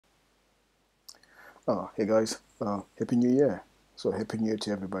Hey guys, Happy New Year. So, Happy New Year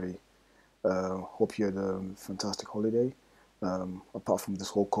to everybody. Hope you had a fantastic holiday. Apart from this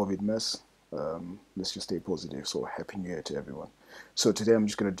whole COVID mess, let's just stay positive. So, Happy New Year to everyone. So, today I'm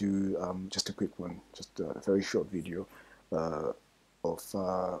just going to do just a quick one, just a very short video uh, of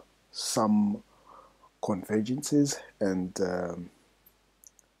some convergences and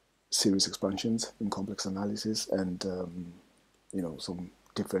series expansions in complex analysis and some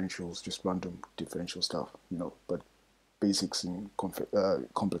differentials, just random differential stuff, but basics in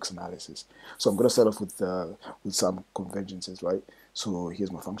complex analysis. So I'm going to start off with some convergences, right? So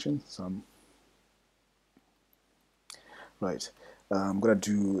here's my function, sum, right? I'm going to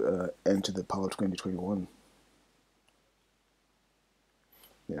do n to the power 2021.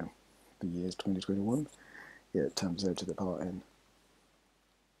 Yeah, the year is 2021. Yeah, times z to the power n.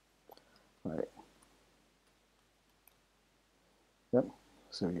 Right. Yep.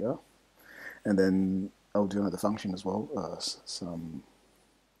 So yeah, and then I'll do another function as well. Some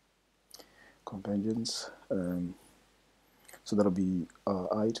convergence. So that'll be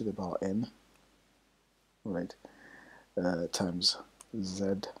I to the power n, right? Times z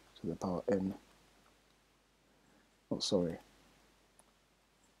to the power n. Oh, sorry,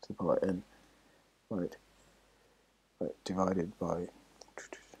 to the power n, right? Right, divided by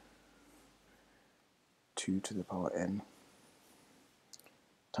 2 to the power n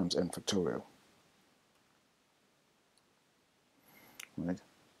times n factorial, right?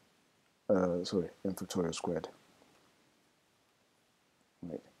 Sorry, n factorial squared,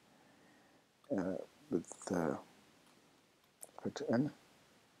 right? With factor n.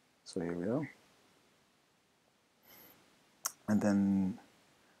 So here we are, and then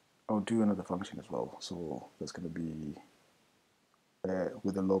I'll do another function as well. So that's going to be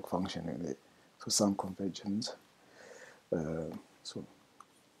with a log function in it. So some convergence. So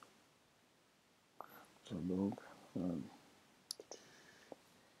log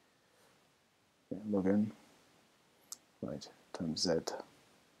log n, right, times z.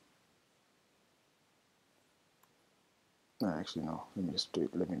 Actually, no. Let me just do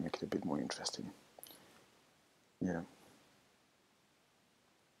it. Let me make it a bit more interesting. Yeah.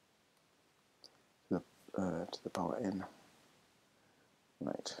 To the power n,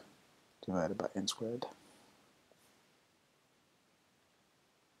 right, divided by n squared.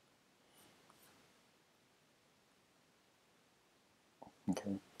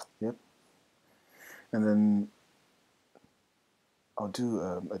 Okay. Yep. And then I'll do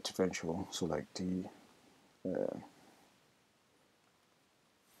a differential. So like d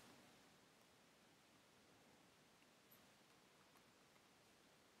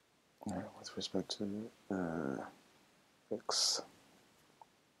with respect to x.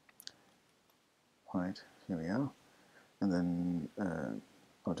 Right, here we are. And then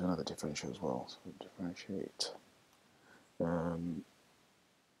I'll do another differential as well. So differentiate.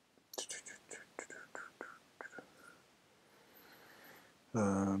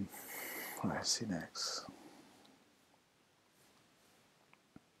 Right, see next.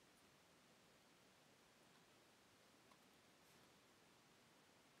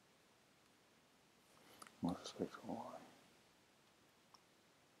 With respect to y.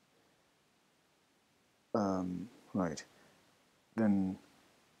 Right, then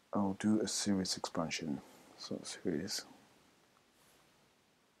I'll do a series expansion. So series.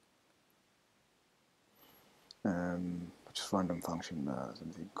 Just random function,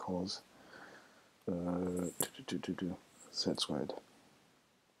 something cos z squared,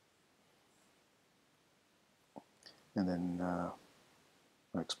 and then I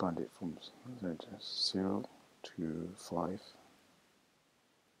expand it from 0 to 5.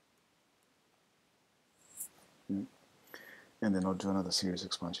 And then I'll do another series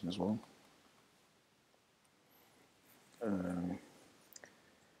expansion as well.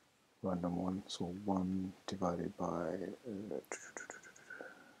 Random one, so 1 divided by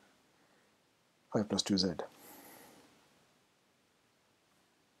 5 plus 2z.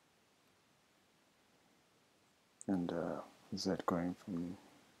 And z going from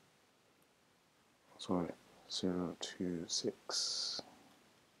 0 to 6.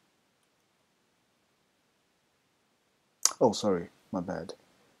 Oh, sorry, my bad.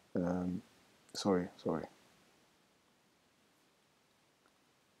 Sorry.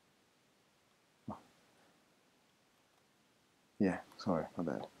 Yeah, sorry, my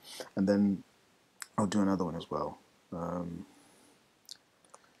bad. And then I'll do another one as well.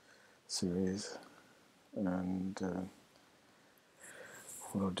 Series, and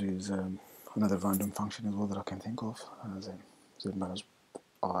what I'll do is another random function as well that I can think of, as in z minus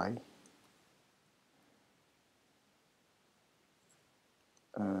I.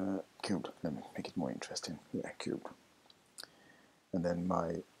 Killed. Let me make it more interesting. Yeah, cubed. And then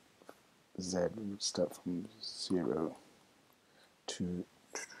my z would start from 0 to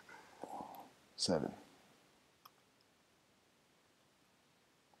 7.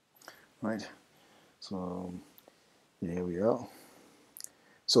 Right, so here we are.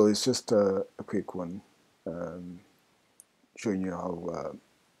 So it's just a quick one, showing you how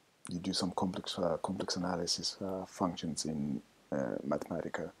you do some complex analysis functions in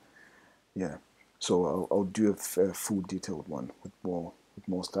Mathematica. Yeah, so I'll do a full detailed one with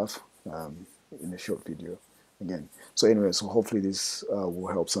more stuff in a short video again. So anyway, so hopefully this will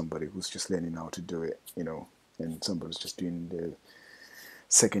help somebody who's just learning how to do it, you know, and somebody who's just doing the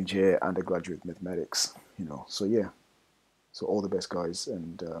second year undergraduate mathematics, you know. So yeah, so all the best, guys,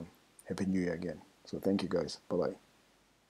 and happy New Year again. So thank you, guys. Bye bye.